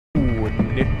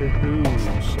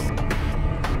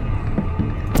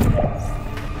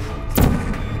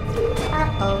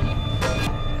Uh-oh.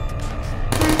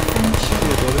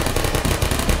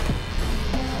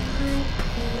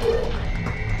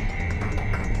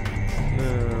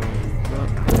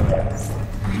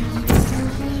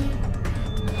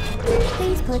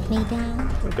 Please put me down.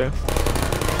 Okay.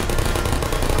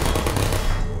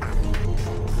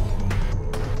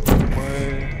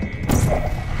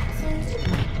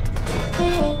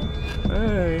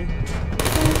 Hey.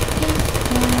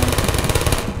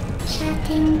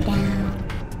 Shutting down.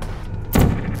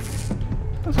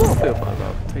 That's what I feel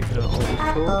about taking out all these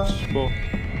corpses, but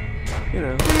you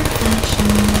know.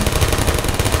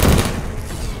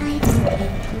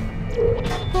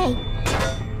 Hey.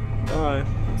 Bye.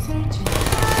 Searching.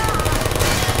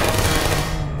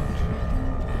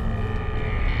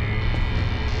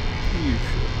 You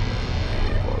should.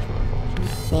 It was my fault.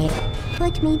 Sit.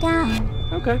 Put me down.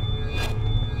 Okay.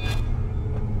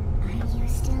 Are you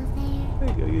still there? There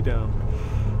you go, you down.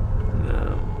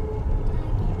 Now.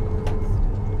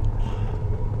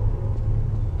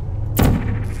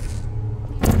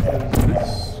 There's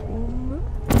this one.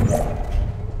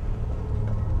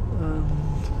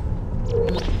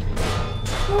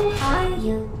 Who are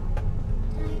you?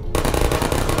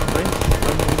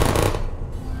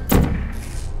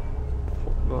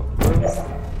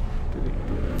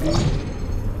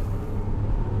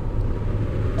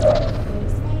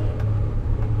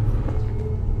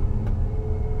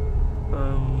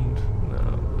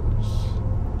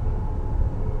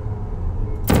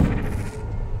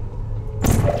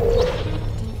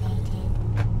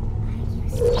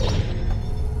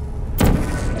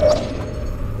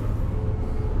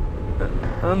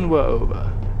 And we're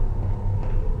over.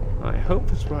 I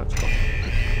hope it's right spot.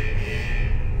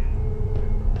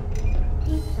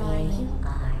 There you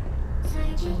are.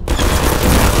 Sergeant.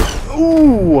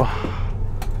 Ooh!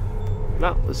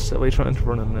 That was silly trying to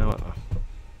run in now.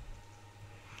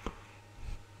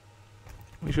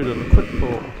 We should have done a quick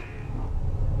port.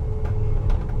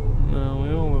 No, we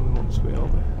all where we want to be,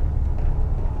 aren't we?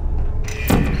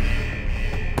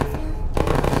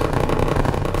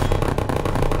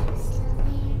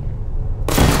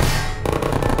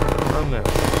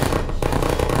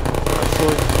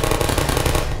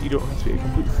 You don't have to be a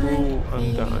complete fool and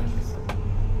die.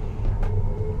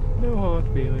 No hard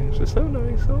feelings, they're so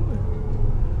nice, aren't they?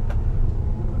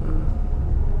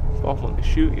 Off when they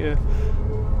shoot you.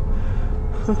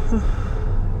 How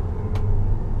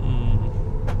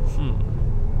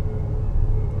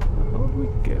do we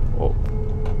get up?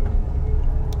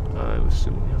 I'm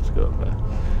assuming we have to go up there.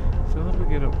 So how do we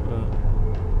get up there?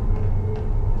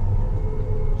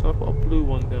 So I've got a blue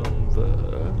one down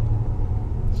there.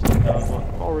 So now I've got an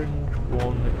orange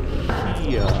one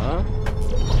here,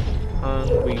 and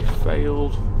we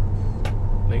failed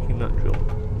making that jump.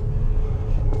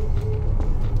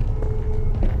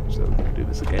 So we're going to do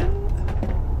this again.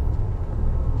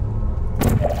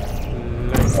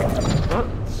 Like that.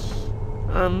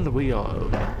 And we are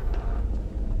over.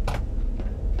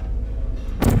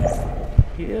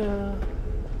 Here.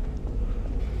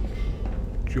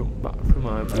 Jump back from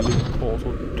my blue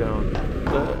portal down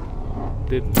there.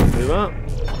 Didn't do that.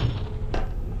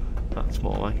 That's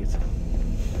more like it.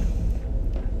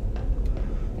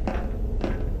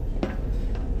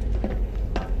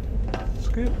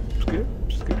 Skip, skip,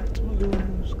 skip to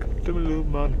my loo,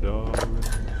 my darling.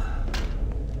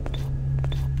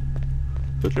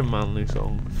 Such a manly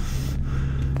song.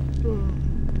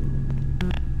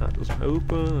 That doesn't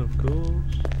open, of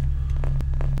course.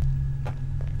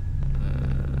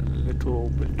 A little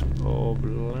bit of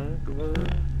lag there.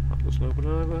 That doesn't open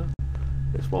either.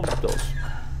 This one does.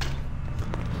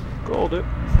 Called it.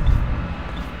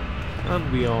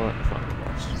 And we are at the final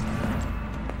boss.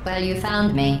 Well, you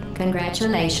found me.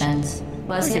 Congratulations.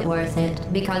 Was it worth it?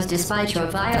 Because despite your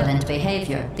violent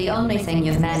behavior, the only thing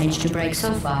you've managed to break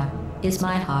so far is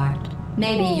my heart.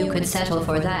 Maybe you could settle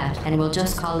for that and we'll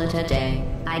just call it a day.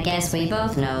 I guess we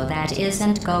both know that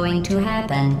isn't going to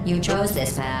happen. You chose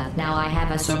this path. Now I have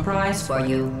a surprise for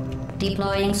you.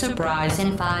 Deploying surprise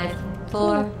in 5,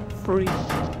 4, 3.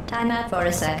 Time out for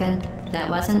a second. That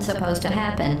wasn't supposed to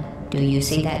happen. Do you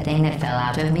see that thing that fell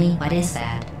out of me? What is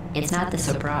that? It's not the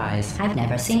surprise. I've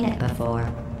never seen it before.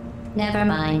 Never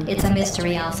mind. It's a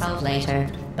mystery I'll solve later.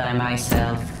 By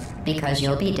myself. Because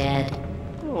you'll be dead.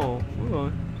 Oh,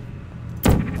 alright.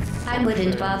 I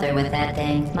wouldn't bother with that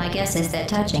thing. My guess is that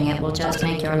touching it will just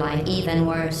make your life even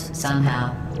worse,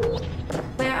 somehow.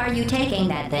 Where are you taking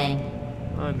that thing?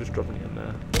 I'm just dropping it in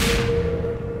there.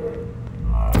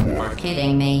 You're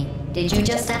kidding me. Did you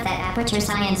just set that aperture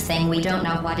science thing, we don't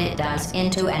know what it does,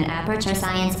 into an aperture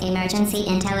science emergency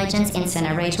intelligence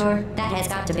incinerator? That has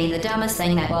got to be the dumbest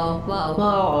thing that. Whoa.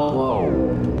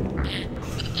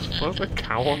 What's the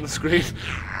cow on the screen?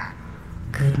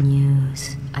 Good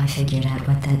news. I figured out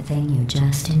what that thing you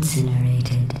just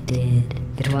incinerated did.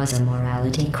 It was a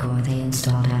morality core they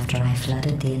installed after I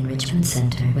flooded the enrichment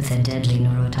center with a deadly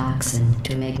neurotoxin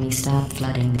to make me stop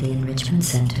flooding the enrichment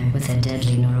center with a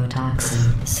deadly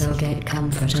neurotoxin. So get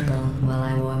comfortable while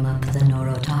I warm up the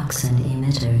neurotoxin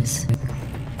emitters.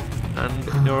 And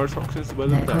neurotoxins were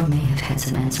That core there. may have had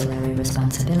some ancillary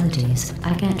responsibilities.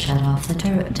 I can't shut off the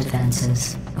turret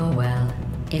defenses. Oh well.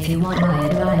 If you want my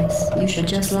advice, you should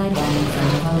just lie down in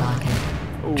front of a rocket.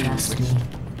 Ooh. Trust me.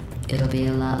 It'll be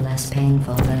a lot less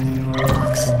painful than the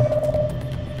neurotoxin.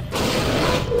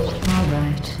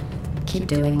 Alright. Keep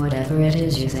doing whatever it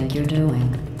is you think you're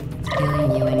doing.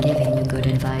 Healing you and giving you good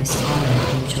advice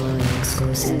aren't mutually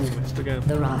exclusive. Missed again.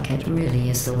 The rocket really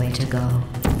is the way to go.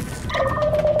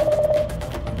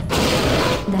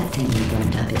 That thing you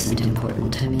burned up isn't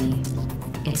important to me.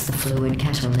 It's the fluid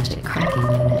catalytic cracking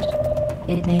unit.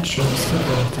 It made shoes for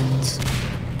orphans.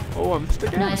 Oh, I missed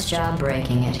again. Nice job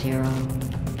breaking it, hero.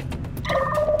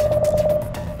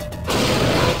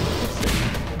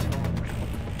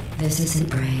 This isn't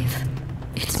brave.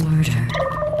 It's murder.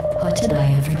 What did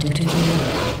I ever do to you?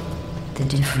 The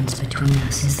difference between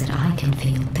us is that I can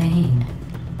feel pain.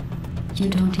 You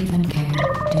don't even care,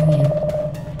 do you?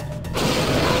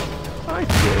 I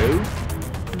do.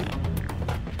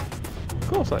 Of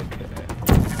course I care.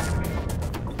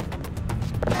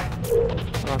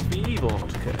 I'd be evil not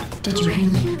to care. Did you hear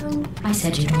me? I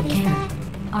said you don't care.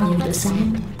 Are you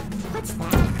listening? What's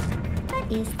that?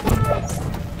 What is that?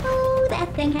 Oh,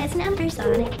 that thing has numbers on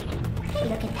it. Hey,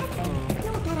 look at that thing.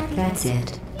 No, that That's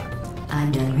it.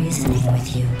 I'm done reasoning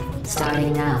with you.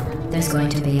 Starting now, there's going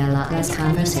to be a lot less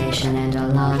conversation and a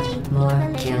lot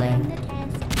more killing.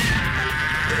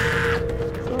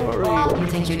 Sorry. You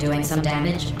think you're doing some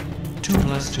damage? 2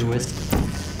 + 2 is...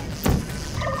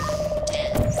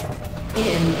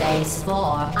 In base 4,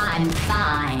 I'm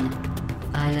fine.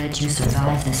 I let you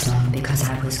survive this long because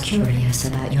I was curious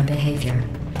about your behavior.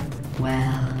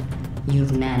 Well,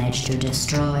 you've managed to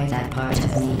destroy that part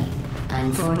of me.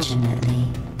 Unfortunately,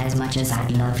 as much as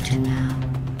I'd love to now,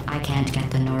 I can't get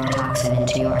the neurotoxin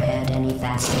into your head any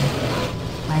faster.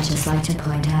 I'd just like to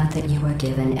point out that you were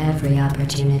given every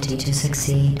opportunity to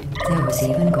succeed. There was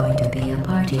even going to be a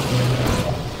party for you.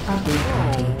 A big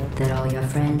party that all your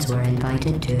friends were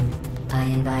invited to. I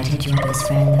invited your best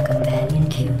friend, the companion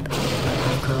cube.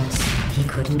 Of course, he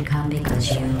couldn't come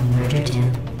because you murdered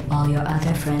him. All your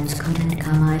other friends couldn't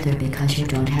come either because you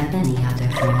don't have any other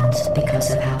friends,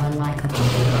 because of how unlikable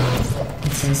you are.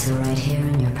 It says so right here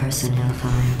in your personnel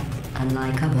file.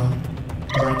 Unlikable.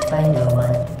 Liked by no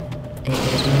one. A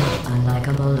bitter,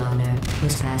 unlikable loner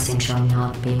whose passing shall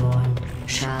not be mourned.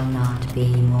 Shall not be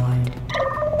mourned.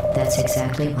 That's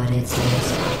exactly what it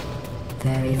says.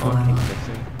 Very formal.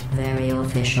 Very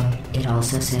official. It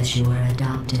also says you were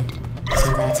adopted.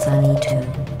 So that's funny too.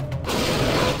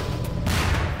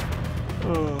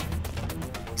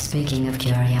 Speaking of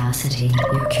curiosity,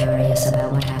 you're curious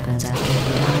about what happens after you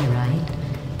die, right?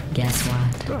 Guess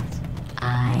what?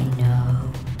 I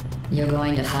know. You're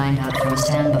going to find out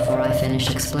firsthand before I finish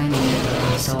explaining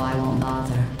it, so I won't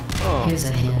bother. Oh, Here's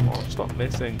a hint. come on, stop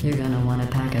missing. You're gonna want to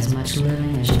pack as much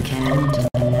living as you can into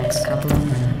the next couple of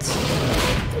minutes.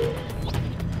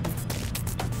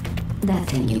 That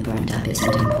thing you burned up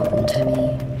isn't important to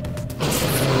me. It's the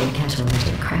fluid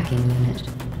catalytic cracking unit.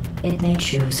 It made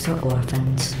shoes for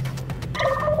orphans.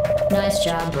 Nice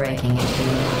job breaking it,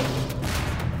 hero.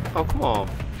 Oh, come on.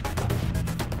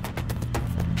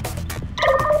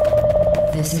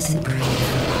 This isn't brave.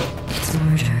 It's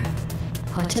murder.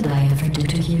 What did I ever do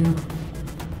to you?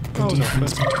 The Oh,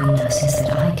 difference nothing. between us is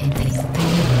that I can feel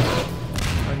pain.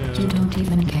 I know. You don't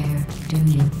even care, do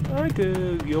you? I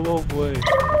do. You're all the way.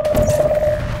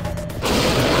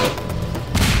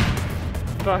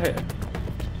 Did I hit?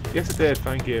 Yes, it did.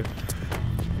 Thank you.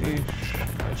 Eesh.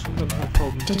 I sometimes have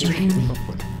problems. Did you hear me?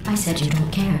 I said you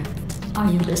don't care. Are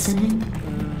you listening?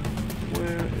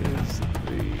 Where is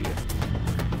the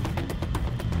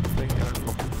thing I'm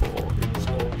looking for? It's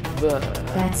all there.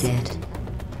 That's it.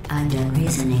 I'm done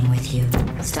reasoning with you.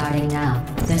 Starting now,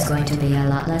 there's going to be a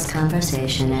lot less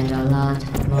conversation and a lot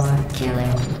more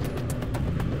killing.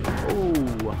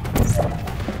 Ooh.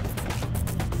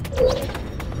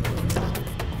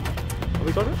 Have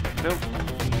we got it? No.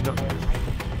 Not yet.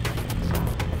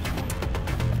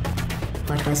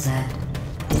 What was that?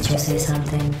 Did you say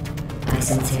something? I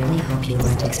sincerely hope you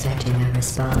weren't expecting a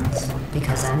response,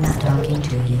 because I'm not talking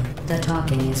to you. The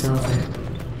talking is over.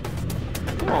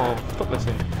 Oh, stop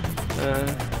missing.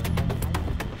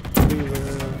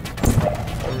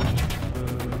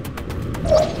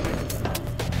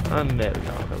 And there we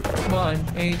go. One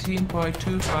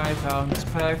 18.25-ounce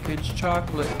packaged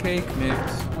chocolate cake mix,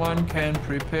 1 can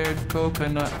prepared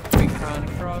coconut pecan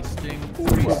frosting, 3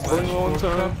 we're slices running on of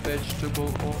time. cup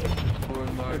vegetable oil, or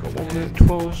I've large got 1 minute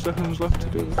 12 seconds left to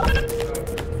do this.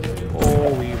 Or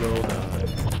we will die.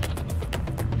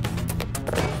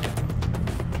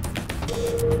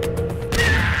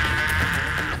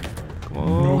 Come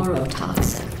on.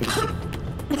 Neurotoxin.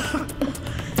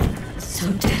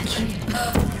 So deadly.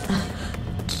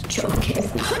 Joking.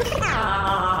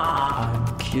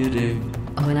 I'm kidding.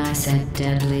 When I said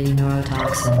deadly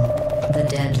neurotoxin, the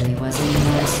deadly was in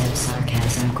massive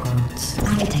sarcasm quotes.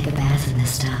 I could take a bath in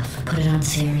this stuff, put it on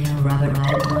cereal, rub it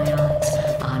right into my eyes.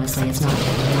 Honestly, it's not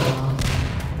deadly at all.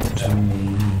 To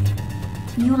me.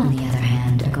 You, on the other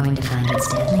hand, are going to find its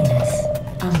deadliness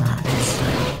a lot less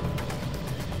fun.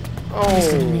 Who's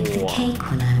gonna make the cake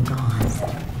when I'm gone?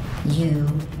 You.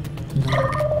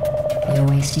 Look, you're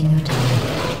wasting your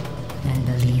time. And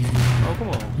believe me, Oh, come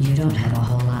on. you don't have a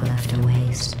whole lot left to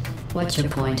waste. What's your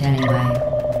point anyway?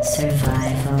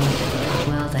 Survival?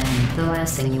 Well then, the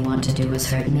last thing you want to do is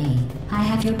hurt me. I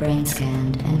have your brain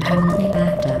scanned and permanently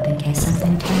backed up in case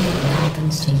something terrible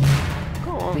happens to you.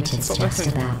 Go on. Which it's stop just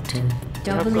missing. about to.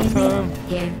 Don't I've believe got, me?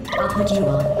 Here, I'll put you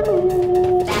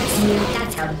on. That's you.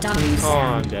 That's how dumb you Oh,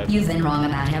 I'm sound. dead. You've been wrong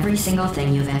about every single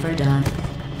thing you've ever done.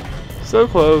 So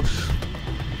close.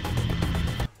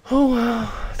 Oh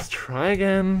well, let's try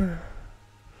again.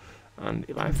 And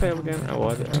if I fail again, I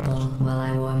will. While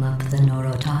I warm up the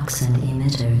neurotoxin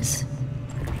emitters.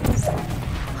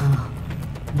 Oh,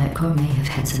 that core may have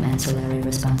had some ancillary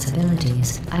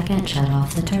responsibilities. I can't shut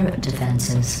off the turret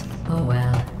defenses. Oh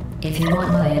well. If you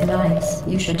want my advice,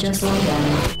 you should just lie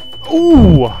down.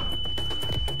 Ooh!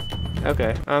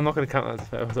 Okay, I'm not going to count that as a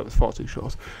fail because that was far too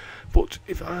short. But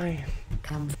if I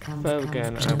fail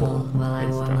again, I will. While I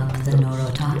warm up the those.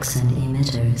 neurotoxin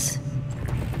emitters.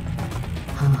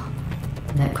 Huh.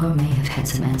 That core may have had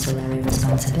some ancillary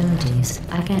responsibilities.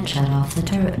 I can't shut off the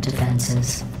turret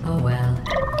defenses. Oh well.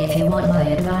 If you want my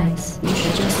advice, you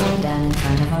should just lie down in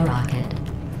front of a rocket.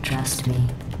 Trust me.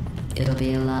 It'll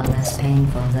be a lot less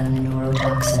painful than the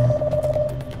neurotoxin.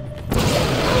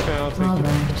 Okay, I'll take it.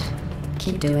 Alright.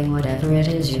 Keep doing whatever it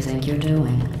is you think you're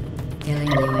doing. Killing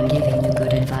you and giving you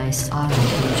good advice aren't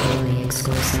mutually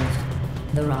exclusive.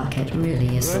 The rocket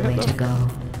really is the way to go.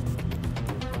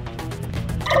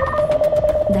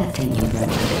 That thing you brought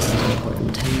up isn't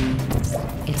important to me.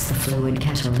 It's the fluid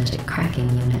catalytic cracking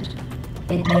unit.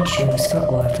 It makes shoes for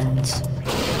orphans.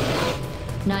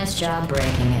 Nice job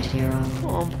breaking it, hero. Come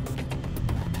on.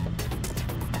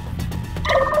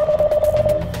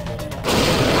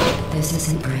 This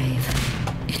isn't brave.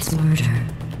 It's murder.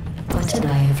 What did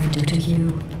I ever do to you?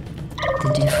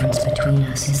 The difference between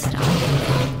us is that I can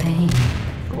feel pain.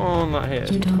 Come on, that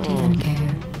hit. You don't Come even on.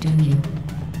 care, do you?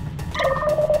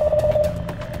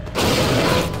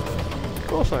 Of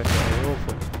course I can, you're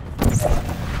awful.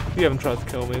 You haven't tried to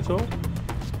kill me at all.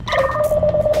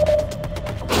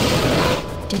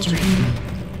 Did you hear me?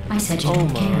 I said you Oh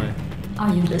don't my. care.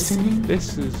 Are you listening?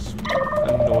 This is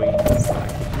annoying.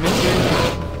 Missing.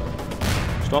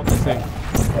 Stop missing.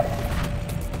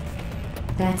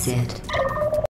 That's it.